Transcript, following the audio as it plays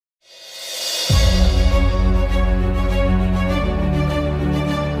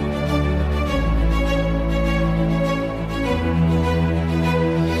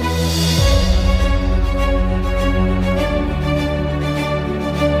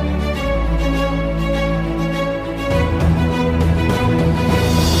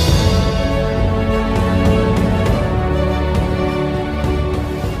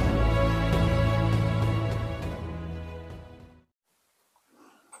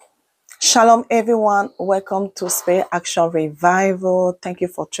Shalom everyone, welcome to Spirit Action Revival. Thank you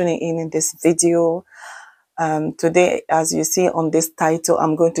for tuning in this video. Today, as you see on this title,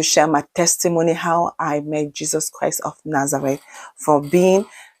 I'm going to share my testimony how I met Jesus Christ of Nazareth from being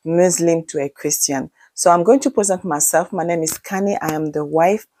Muslim to a Christian. So I'm going to present myself. My name is Kani. I am the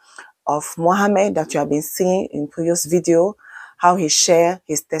wife of Mohammed that you have been seeing in previous video, how he shared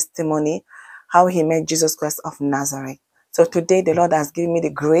his testimony, how he met Jesus Christ of Nazareth. So today the Lord has given me the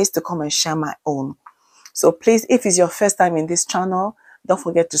grace to come and share my own. So please, if it's your first time in this channel, don't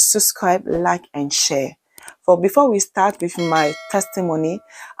forget to subscribe, like, and share. For before we start with my testimony,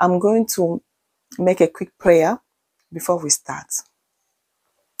 I'm going to make a quick prayer before we start.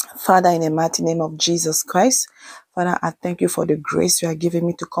 Father, in the mighty name of Jesus Christ, Father, I thank you for the grace you are giving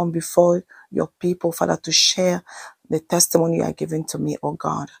me to come before your people, Father, to share the testimony you are giving to me, oh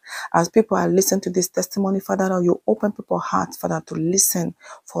God. As people are listening to this testimony, Father, you open people's hearts, Father, to listen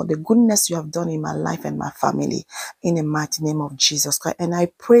for the goodness you have done in my life and my family, in the mighty name of Jesus Christ. And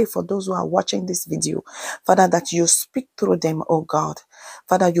I pray for those who are watching this video, Father, that you speak through them, oh God.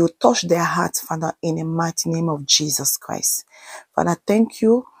 Father, you touch their hearts, Father, in the mighty name of Jesus Christ. Father, thank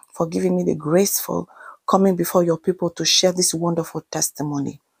you for giving me the grace for coming before your people to share this wonderful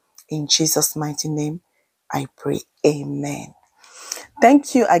testimony. In Jesus' mighty name, I pray. Amen.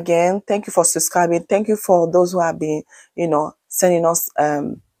 Thank you again. Thank you for subscribing. Thank you for those who have been, sending us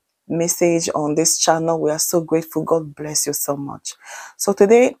message on this channel. We are so grateful. God bless you so much. So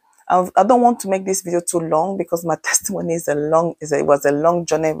today, I don't want to make this video too long because my testimony is it was a long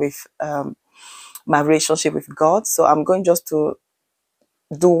journey with my relationship with God. So I'm going just to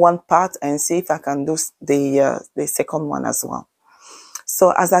do one part and see if I can do the second one as well.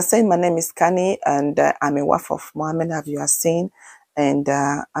 So as I said, my name is Kani, and I'm a wife of Mohammed, as you have seen, and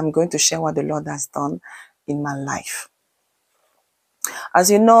I'm going to share what the Lord has done in my life. As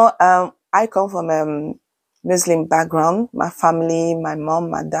you know, I come from a Muslim background. My family, my mom,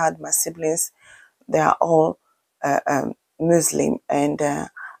 my dad, my siblings, they are all Muslim, and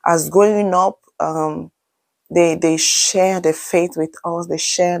as growing up, they share the faith with us. They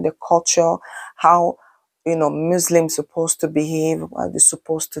share the culture, how, Muslims supposed to behave, what they're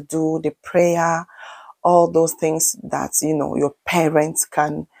supposed to do, the prayer, all those things that, your parents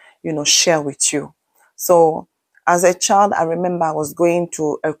can, share with you. So as a child, I remember I was going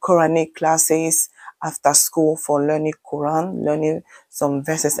to a Quranic classes after school for learning Quran, learning some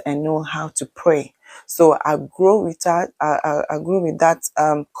verses and know how to pray. So I grew with that. I grew with that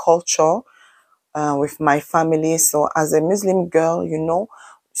culture with my family. So as a Muslim girl,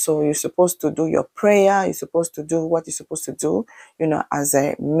 so you're supposed to do your prayer. You're supposed to do what you're supposed to do, as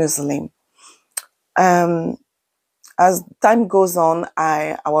a Muslim. As time goes on,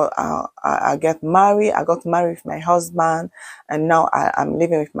 I get married. I got married with my husband, and now I'm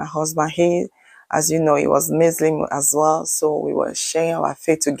living with my husband. He, as you know, he was Muslim as well. So we were sharing our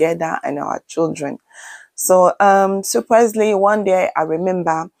faith together and our children. So surprisingly, one day I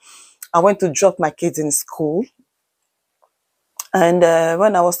remember I went to drop my kids in school. And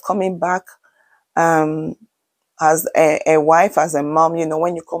when I was coming back, as a wife, as a mom,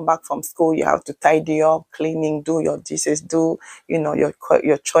 when you come back from school, you have to tidy up, cleaning, do your dishes, do,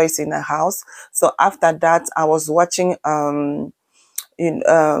 your choice in the house. So after that, I was watching one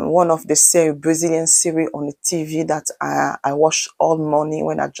of the Brazilian series on the TV that I watched all morning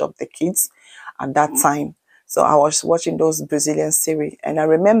when I dropped the kids at that time. So I was watching those Brazilian series. And I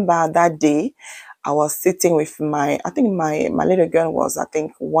remember that day, I was sitting with I think my little girl was,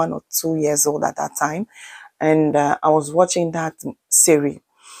 1 or 2 years old at that time. And I was watching that series.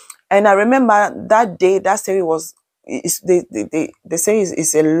 And I remember that day, that series was, the series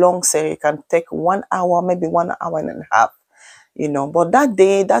is a long series. It can take 1 hour, maybe 1 hour and a half, But that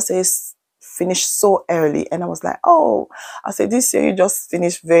day, that series finished so early. And I was like, oh, I said, this series just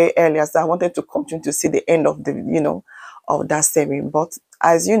finished very early. I said, I wanted to continue to see the end of of that series. But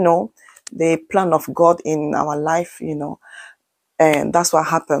as you know, the plan of God in our life, and that's what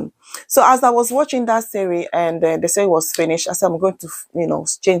happened. So as I was watching that series and the series was finished, I said, I'm going to,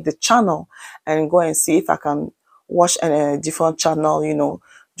 change the channel and go and see if I can watch a different channel,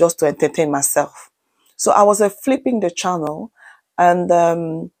 just to entertain myself. So I was flipping the channel, and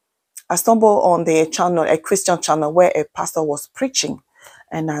I stumbled on the channel, a Christian channel, where a pastor was preaching.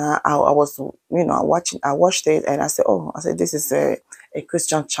 And I was, I watched it, and I said, this is a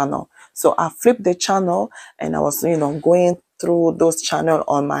Christian channel. So I flipped the channel, and I was, going through those channels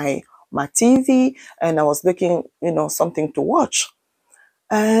on my TV, and I was looking, something to watch.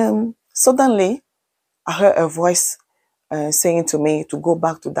 Suddenly, I heard a voice saying to me to go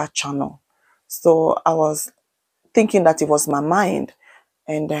back to that channel. So I was thinking that it was my mind,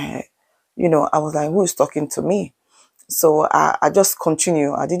 and I was like, who is talking to me? So I just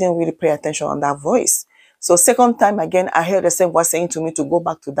continue. I didn't really pay attention on that voice. So second time again, I heard the same voice saying to me to go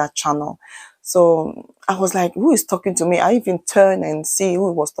back to that channel. So I was like, who is talking to me? I even turned and see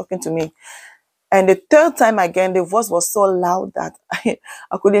who was talking to me. And the third time again, the voice was so loud that I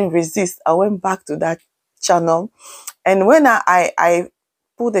couldn't resist. I went back to that channel. And when I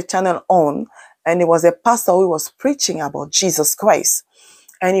put the channel on, and it was a pastor who was preaching about Jesus Christ.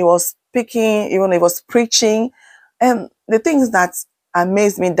 And he was speaking, even he was preaching. And the things that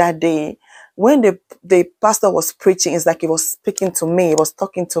amazed me that day, when the pastor was preaching, it's like he was speaking to me. He was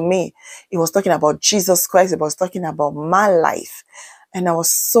talking to me. He was talking about Jesus Christ. He was talking about my life. And I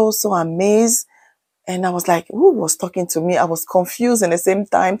was so, so amazed. And I was like, who was talking to me? I was confused in the same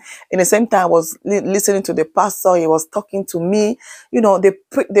time. In the same time, I was listening to the pastor. He was talking to me.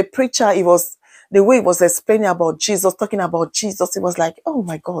 The preacher, the way he was explaining about Jesus, talking about Jesus, it was like, oh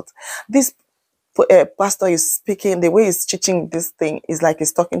my God, this pastor is speaking, the way he's teaching this thing is like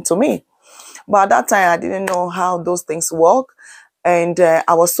he's talking to me. But at that time, I didn't know how those things work. And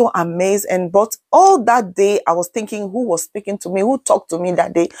I was so amazed. But all that day, I was thinking who was speaking to me, who talked to me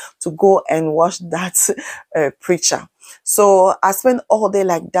that day to go and watch that preacher. So I spent all day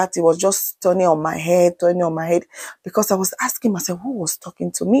like that. It was just turning on my head, because I was asking myself, who was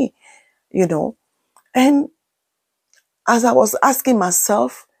talking to me, And as I was asking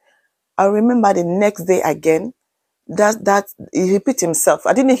myself, I remember the next day again, that he repeat himself.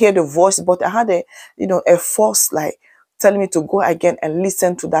 I didn't hear the voice, but I had a force like telling me to go again and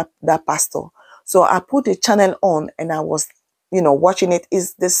listen to that pastor. So I put the channel on and I was, watching it.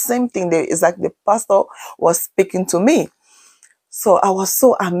 It's the same thing. It's like the pastor was speaking to me. So I was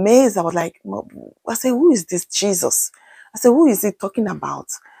so amazed. I was like, I said, who is this Jesus? I said, who is he talking about?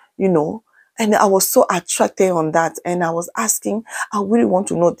 And I was so attracted on that. And I was asking, I really want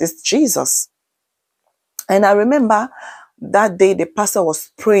to know this Jesus. And I remember that day the pastor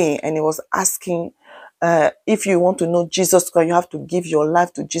was praying and he was asking, if you want to know Jesus Christ, you have to give your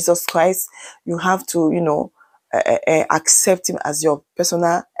life to Jesus Christ. You have to, accept him as your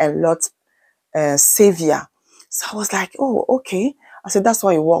personal and Lord Savior. So I was like, oh, okay. I said, that's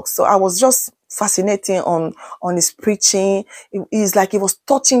why it works. So I was just fascinating on his preaching. It's like he was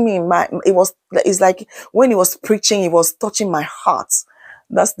touching me. It's like when he was preaching, he was touching my heart.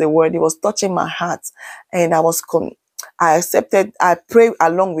 That's the word. He was touching my heart. And I accepted, I prayed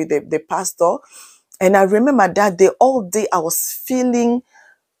along with the pastor. And I remember that day, all day, I was feeling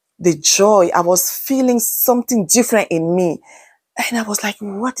the joy. I was feeling something different in me. And I was like,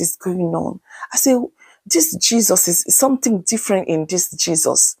 what is going on? I said, this Jesus is something different in this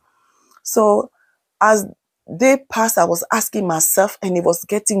Jesus. So as they passed, I was asking myself, and it was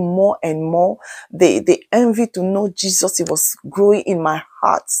getting more and more. The envy to know Jesus, it was growing in my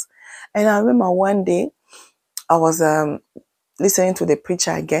heart. And I remember one day, I was listening to the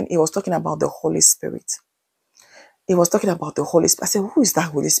preacher again. He was talking about the Holy Spirit. He was talking about the Holy Spirit. I said, who is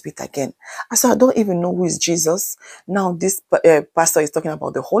that Holy Spirit again? I said, I don't even know who is Jesus. Now this pastor is talking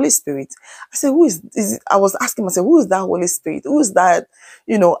about the Holy Spirit. I said, who is it? I was asking myself, who is that Holy Spirit? Who is that?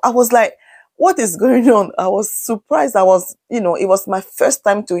 I was like, what is going on? I was surprised. I was, it was my first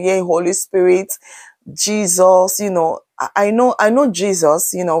time to hear Holy Spirit, Jesus. I know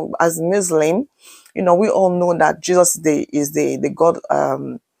Jesus, as Muslim, we all know that Jesus is the God,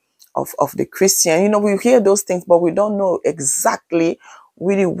 of the Christian. We hear those things, but we don't know exactly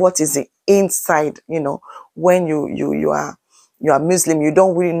really what is inside. When you are Muslim, you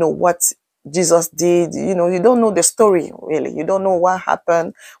don't really know what Jesus did. You don't know the story really. You don't know what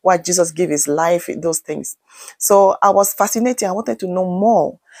happened, why Jesus gave his life, those things. So I was fascinated. I wanted to know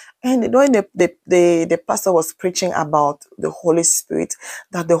more. And when the pastor was preaching about the Holy Spirit,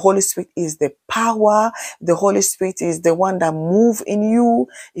 that the Holy Spirit is the power, the Holy Spirit is the one that moves in you.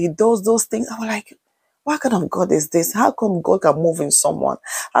 He does those things. I was like, what kind of God is this? How come God can move in someone?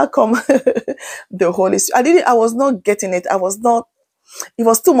 How come the Holy Spirit? I was not getting it. It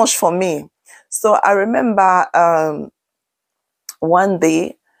was too much for me. So I remember one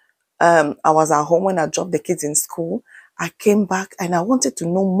day, I was at home when I dropped the kids in school. I came back and I wanted to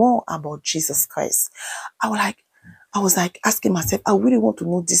know more about Jesus Christ. I was like asking myself, I really want to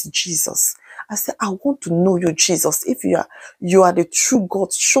know this Jesus. I said, I want to know you, Jesus. If you are the true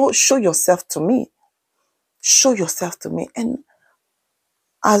God, show yourself to me. Show yourself to me. And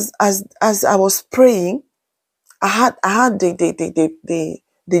as I was praying, I had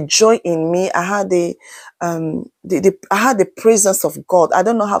the joy in me. I had I had the presence of God. I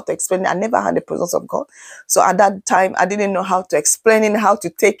don't know how to explain it. I never had the presence of God. So at that time, I didn't know how to explain it, how to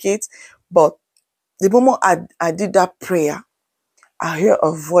take it. But the moment I did that prayer, I heard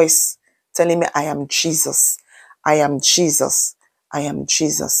a voice telling me, I am Jesus. I am Jesus. I am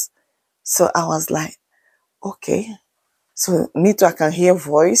Jesus. So I was like, okay. So me too, I can hear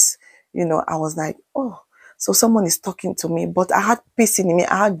voice. I was like, oh, so someone is talking to me. But I had peace in me.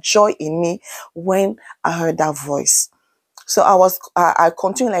 I had joy in me when I heard that voice. So I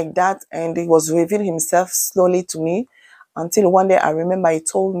continued like that, and he was revealing himself slowly to me until one day I remember he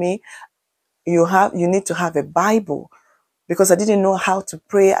told me, you need to have a Bible, because I didn't know how to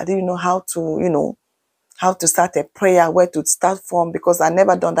pray. I didn't know how to, how to start a prayer, where to start from, because I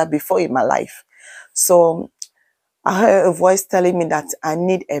never done that before in my life. So I heard a voice telling me that I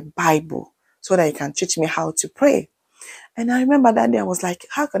need a Bible so that he can teach me how to pray. And I remember that day I was like,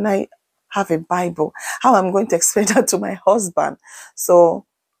 how can I have a Bible? How am I going to explain that to my husband? So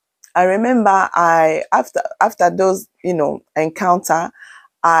I remember after those, encounter,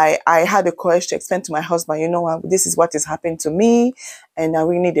 I had the courage to explain to my husband, this is what is happening to me, and I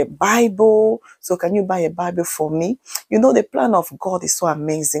really need a Bible. So can you buy a Bible for me? The plan of God is so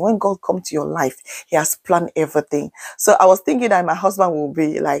amazing. When God comes to your life, he has planned everything. So I was thinking that my husband will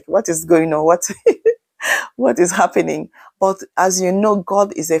be like, what is going on? What is happening? But as you know,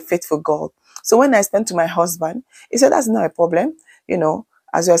 God is a faithful God. So when I explained to my husband, he said, that's not a problem.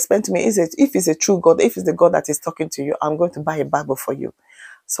 As you explained to me, if it's a true God, if it's the God that is talking to you, I'm going to buy a Bible for you.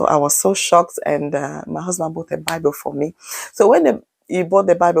 So I was so shocked, and my husband bought a Bible for me. So when he bought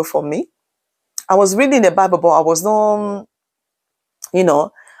the Bible for me, I was reading the Bible, but I was not,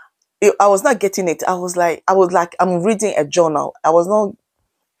 I was not getting it. I was like, I'm reading a journal. I was not,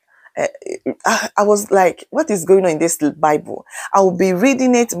 I was like, what is going on in this Bible? I will be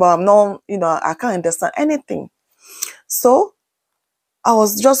reading it, but I'm not, I can't understand anything. So I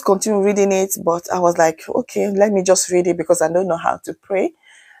was just continuing reading it, but I was like, okay, let me just read it because I don't know how to pray.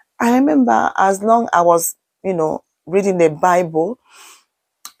 I remember as long I was, reading the Bible,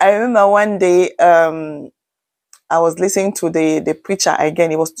 I remember one day I was listening to the preacher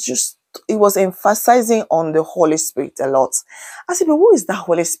again. It was emphasizing on the Holy Spirit a lot. I said, but who is that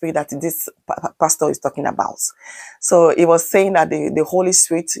Holy Spirit that this pastor is talking about? So he was saying that the Holy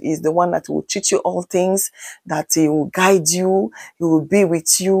Spirit is the one that will teach you all things, that he will guide you, he will be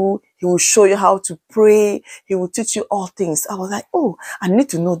with you, he will show you how to pray, he will teach you all things. I was like, oh, I need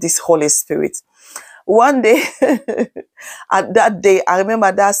to know this Holy Spirit. One day, at that day, I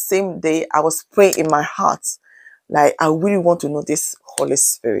remember that same day, I was praying in my heart, like, I really want to know this Holy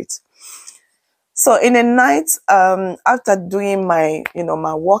Spirit. So in the night, after doing my,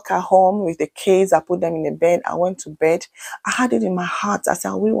 my work at home with the kids, I put them in the bed, I went to bed. I had it in my heart. I said,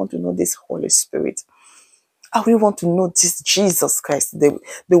 I really want to know this Holy Spirit. I really want to know this Jesus Christ, the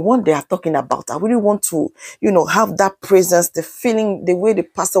one they are talking about. I really want to, have that presence, the feeling, the way the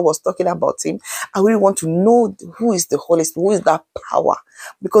pastor was talking about him. I really want to know who is the Holy Spirit, who is that power.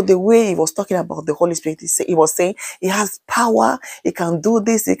 Because the way he was talking about the Holy Spirit, he was saying he has power, he can do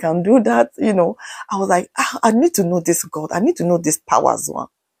this, he can do that. I was like, I need to know this God. I need to know this power as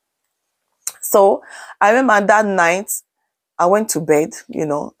well. So I remember that night, I went to bed,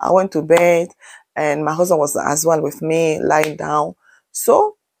 and my husband was as well with me, lying down.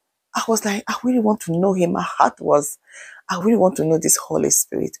 So I was like, I really want to know him. My heart was, I really want to know this Holy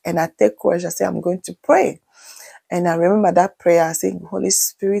Spirit. And I take courage, I say, I'm going to pray. And I remember that prayer. I said, Holy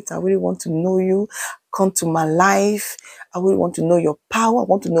Spirit, I really want to know you. Come to my life. I really want to know your power. I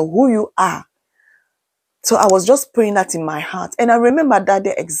want to know who you are. So I was just praying that in my heart. And I remember that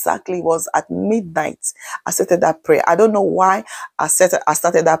day exactly was at midnight. I started that prayer. I don't know why I started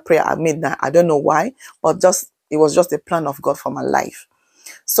that prayer at midnight. I don't know why, but it was just the plan of God for my life.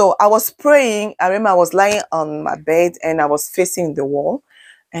 So I was praying. I remember I was lying on my bed and I was facing the wall.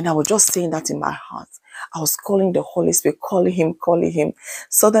 And I was just saying that in my heart. I was calling the Holy Spirit, calling him, calling him.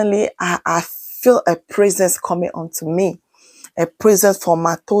 Suddenly, I feel a presence coming onto me. A presence from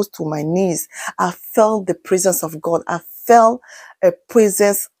my toes to my knees. I felt the presence of God. I felt a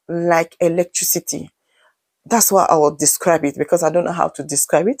presence like electricity. That's why I will describe it, because I don't know how to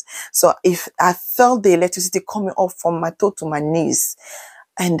describe it. So if I felt the electricity coming up from my toe to my knees,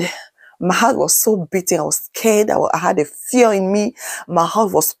 and my heart was so beating, I was scared. I had a fear in me. My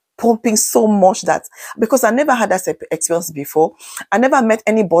heart was pumping so much that, because I never had that experience before. I never met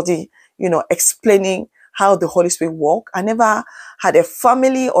anybody, explaining how the Holy Spirit works. I never had a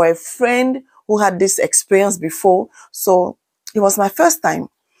family or a friend who had this experience before. So it was my first time.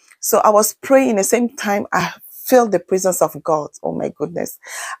 So I was praying at the same time. I felt the presence of God. Oh my goodness.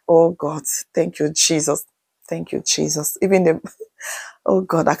 Oh God. Thank you, Jesus. Thank you, Jesus. Oh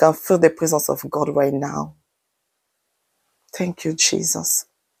God, I can feel the presence of God right now. Thank you, Jesus.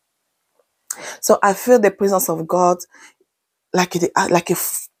 So I feel the presence of God like a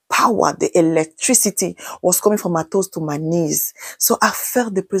power, the electricity was coming from my toes to my knees. So I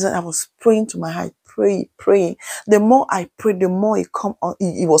felt the presence. I was praying to my heart, praying. The more I prayed, the more it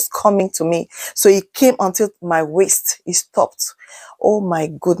was coming to me. So it came until my waist. It stopped. Oh my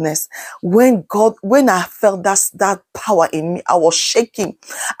goodness. When I felt that power in me, I was shaking.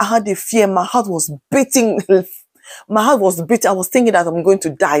 I had the fear. My heart was beating. My heart was beating. I was thinking that I'm going to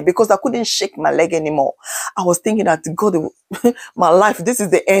die because I couldn't shake my leg anymore. I was thinking that God, my life, this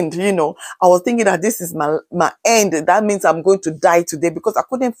is the end, I was thinking that this is my end. That means I'm going to die today because I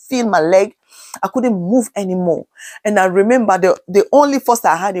couldn't feel my leg. I couldn't move anymore. And I remember the only force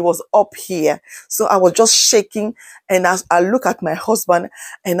I had, it was up here. So I was just shaking. And as I look at my husband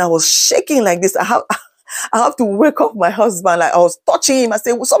and I was shaking like this, I have to wake up my husband. Like I was touching him. I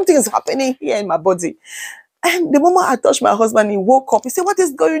said, well, something is happening here in my body. And the moment I touched my husband, he woke up. He said, what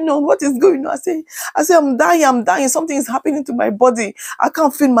is going on? What is going on? I said, I'm dying. Something is happening to my body. I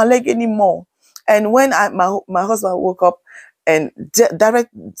can't feel my leg anymore. And when my husband woke up and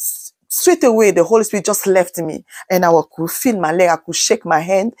straight away, the Holy Spirit just left me and I could feel my leg. I could shake my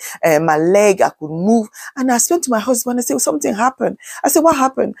hand and my leg. I could move. And I went to my husband and said, something happened. I said, what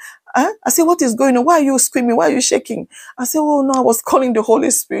happened? I said, what is going on? Why are you screaming? Why are you shaking? I said, oh no, I was calling the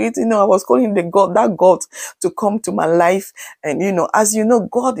Holy Spirit. I was calling that God to come to my life. And as you know,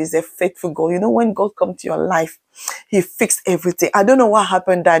 God is a faithful God. When God comes to your life, He fixed everything. I don't know what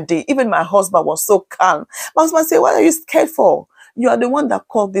happened that day. Even my husband was so calm. My husband said, what are you scared for? You are the one that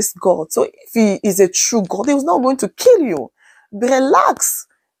called this God. So if He is a true God, He was not going to kill you. Relax.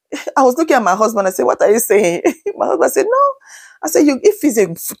 I was looking at my husband. I said, what are you saying? My husband said, no. I said, if He's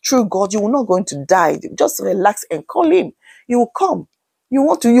a true God, you will not going to die. Just relax and call Him. He will come. You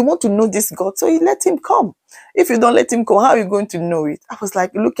want to know this God, so you let Him come. If you don't let Him come, how are you going to know it? I was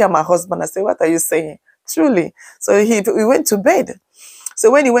like, looking at my husband. I said, what are you saying? Truly. So he went to bed.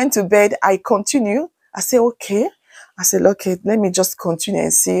 So when he went to bed, I continued. I said, okay. I said, okay, let me just continue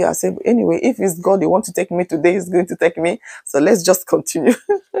and see. I said, anyway, if it's God, He wants to take me today, He's going to take me. So let's just continue.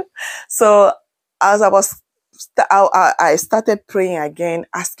 So as I started praying again,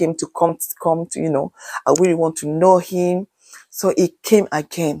 asking Him to come to, I really want to know Him. So He came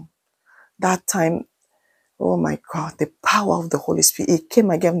again. That time, oh my God, the power of the Holy Spirit. It came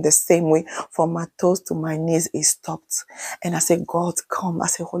again the same way from my toes to my knees. It stopped. And I said, God, come. I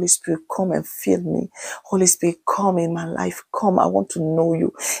said, Holy Spirit, come and fill me. Holy Spirit, come in my life. Come. I want to know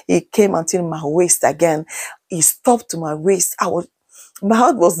you. It came until my waist again. It stopped to my waist. My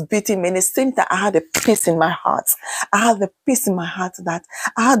heart was beating me. And at the same time, I had a peace in my heart. I had a peace in my heart that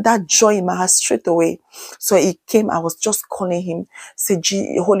I had that joy in my heart straight away. So He came. I was just calling Him. Say,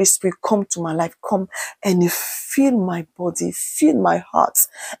 Holy Spirit, come to my life. Come and fill my body, fill my heart.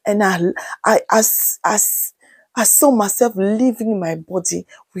 And I saw myself living in my body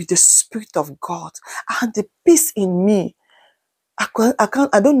with the Spirit of God. I had the peace in me. I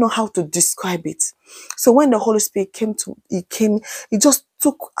don't know how to describe it. So when the Holy Spirit came, He just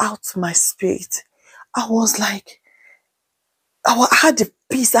took out my spirit. I was like, I had the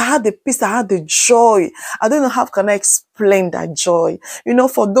peace, I had the joy. I don't know how can I explain that joy.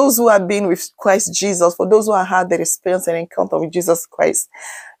 For those who have been with Christ Jesus, for those who have had the experience and encounter with Jesus Christ,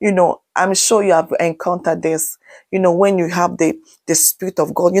 I'm sure you have encountered this. When you have the Spirit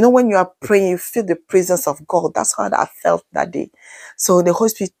of God, when you are praying, you feel the presence of God. That's how I felt that day. So the Holy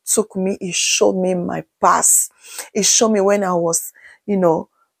Spirit took me, He showed me my past. He showed me when I was,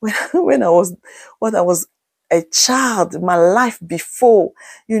 when I was a child, my life before,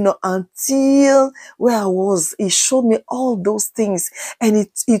 until where I was. He showed me all those things. And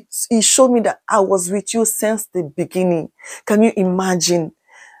it showed me that I was with you since the beginning. Can you imagine?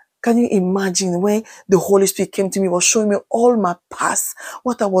 Can you imagine when the Holy Spirit came to me, was showing me all my past,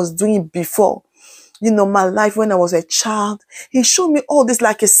 what I was doing before? My life when I was a child. He showed me all this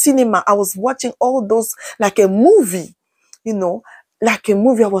like a cinema. I was watching all those like a movie, like a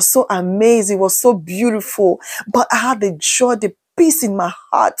movie. I was so amazed. It was so beautiful. But I had the joy, the peace in my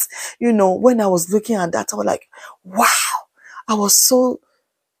heart. When I was looking at that, I was like, wow. I was so,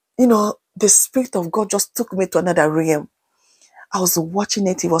 the Spirit of God just took me to another realm. I was watching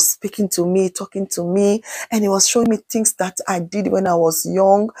it. He was speaking to me, talking to me, and He was showing me things that I did when I was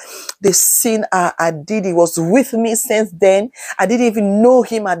young. The sin I did, He was with me since then. I didn't even know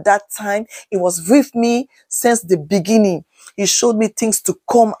Him at that time. He was with me since the beginning. He showed me things to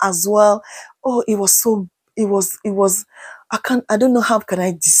come as well. Oh, it was, I don't know how can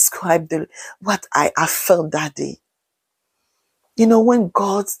I describe what I felt that day. When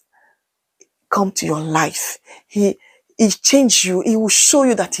God come to your life, He He changed you. He will show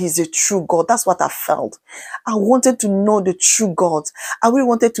you that he is a true God. That's what I felt. I wanted to know the true God. I really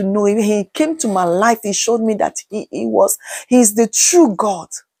wanted to know him. He came to my life. He showed me that he is the true God.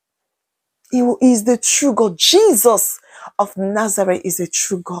 He is the true God. Jesus of Nazareth is a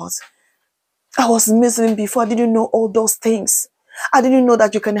true God. I was Muslim before. I didn't know all those things. I didn't know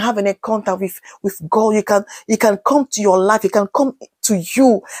that you can have an encounter with God. You can come to your life. He can come to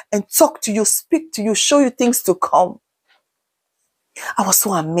you and talk to you, speak to you, show you things to come. I was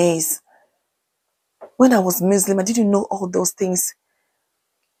so amazed. When I was Muslim, I didn't know all those things.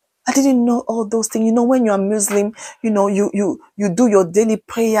 I didn't know all those things. You know, when you are Muslim, you know, you do your daily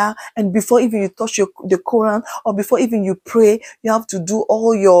prayer, and before even you touch the Quran, or before even you pray, you have to do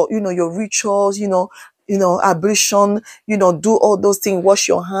all your, your rituals, ablution, do all those things, wash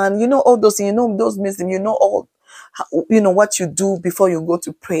your hand, all those things, those Muslim, all, what you do before you go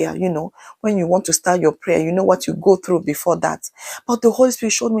to prayer, when you want to start your prayer, what you go through before that. But the Holy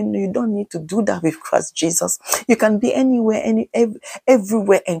Spirit showed me, no, you don't need to do that with Christ Jesus. You can be anywhere,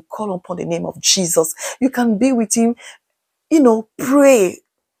 everywhere, and call upon the name of Jesus. You can be with him, pray.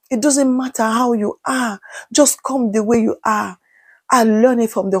 It doesn't matter how you are. Just come the way you are. I learned it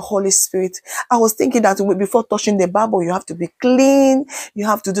from the Holy Spirit. I was thinking that before touching the Bible, you have to be clean. You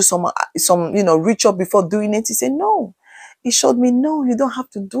have to do some ritual before doing it. He said, no. He showed me, no, you don't have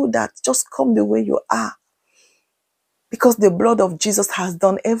to do that. Just come the way you are. Because the blood of Jesus has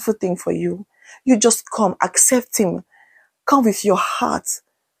done everything for you. You just come, accept him. Come with your heart.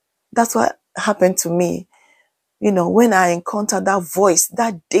 That's what happened to me. When I encountered that voice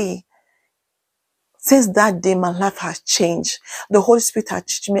that day, since that day, my life has changed. The Holy Spirit has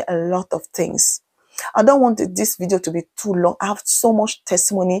teach me a lot of things. I don't want this video to be too long. I have so much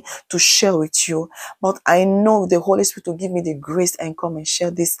testimony to share with you, but I know the Holy Spirit will give me the grace and come and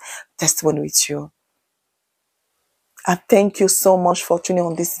share this testimony with you. I thank you so much for tuning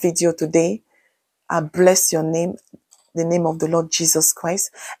on this video today. I bless your name, the name of the Lord Jesus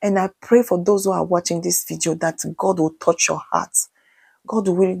Christ. And I pray for those who are watching this video that God will touch your heart. God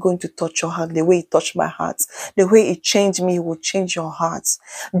will really going to touch your heart the way he touched my heart. The way he changed me, he will change your heart.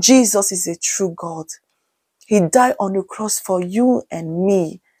 Jesus is a true God. He died on the cross for you and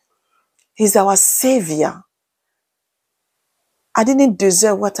me. He's our savior. I didn't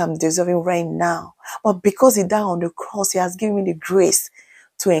deserve what I'm deserving right now. But because he died on the cross, he has given me the grace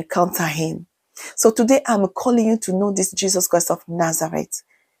to encounter him. So today I'm calling you to know this Jesus Christ of Nazareth.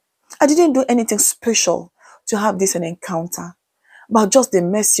 I didn't do anything special to have this an encounter, but just the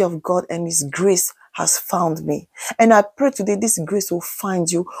mercy of God and his grace has found me. And I pray today this grace will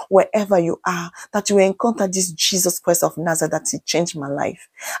find you wherever you are, that you will encounter this Jesus Christ of Nazareth, that he changed my life.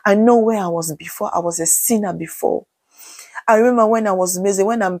 I know where I was before. I was a sinner before. I remember when I was amazing,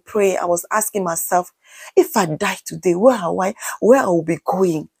 when I'm praying, I was asking myself, if I die today, where I will be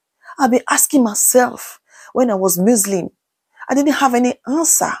going? I've been asking myself when I was Muslim. I didn't have any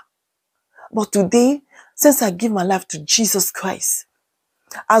answer. But today, since I give my life to Jesus Christ,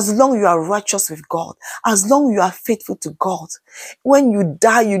 as long you are righteous with God, as long you are faithful to God, when you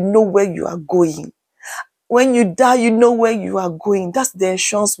die, you know where you are going. When you die, you know where you are going. That's the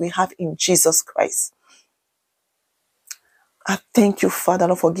assurance we have in Jesus Christ. I thank you, Father,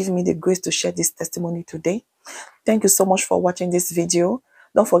 Lord, for giving me the grace to share this testimony today. Thank you so much for watching this video.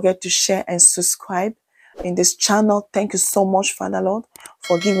 Don't forget to share and subscribe in this channel. Thank you so much, Father, Lord,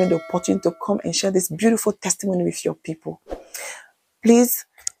 for giving me the opportunity to come and share this beautiful testimony with your people. Please,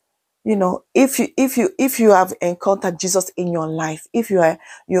 if you have encountered Jesus in your life, if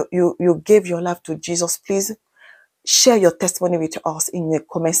you gave your life to Jesus, please share your testimony with us in the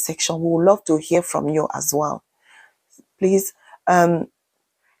comment section. We would love to hear from you as well. Please,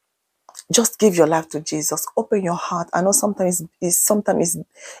 just give your life to Jesus. Open your heart. I know sometimes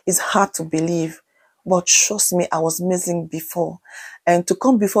it's hard to believe, but trust me, I was missing before. And to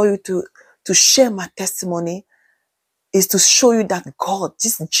come before you to share my testimony is to show you that God,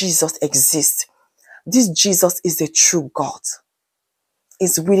 this Jesus exists. This Jesus is a true God.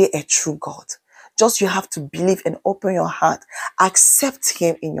 Is really a true God. Just you have to believe and open your heart. Accept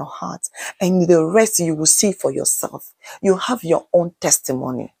him in your heart. And the rest you will see for yourself. You have your own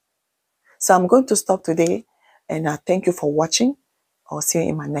testimony. So I'm going to stop today. And I thank you for watching. I'll see you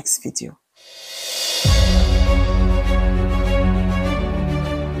in my next video.